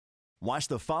Watch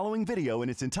the following video in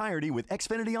its entirety with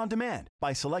Xfinity On Demand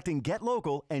by selecting Get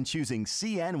Local and choosing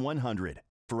CN100.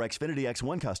 For Xfinity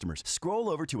X1 customers, scroll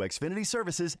over to Xfinity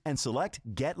Services and select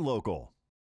Get Local.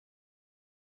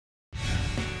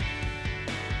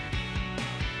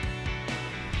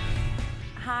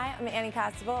 Hi, I'm Annie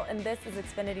Costable, and this is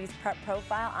Xfinity's Prep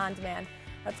Profile On Demand.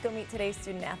 Let's go meet today's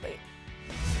student athlete.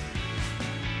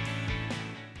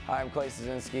 Hi, I'm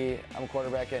Czyzynski. I'm a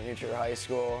quarterback at New Trier High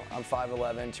School. I'm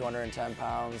 5'11", 210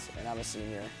 pounds, and I'm a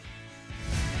senior.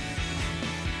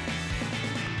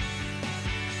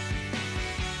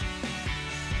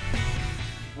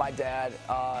 My dad,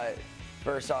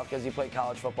 first off, because he played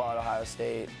college football at Ohio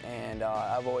State, and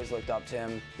I've always looked up to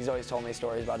him. He's always told me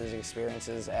stories about his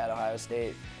experiences at Ohio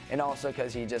State, and also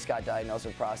because he just got diagnosed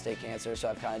with prostate cancer,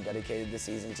 so I've kind of dedicated the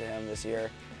season to him this year.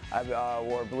 I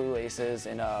wore blue laces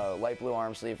and a light blue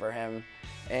arm sleeve for him,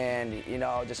 and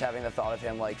just having the thought of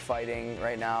him like fighting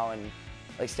right now and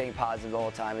like staying positive the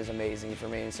whole time is amazing for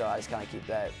me. And so I just kind of keep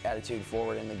that attitude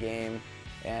forward in the game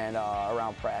and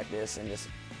around practice, and just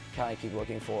kind of keep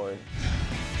looking forward.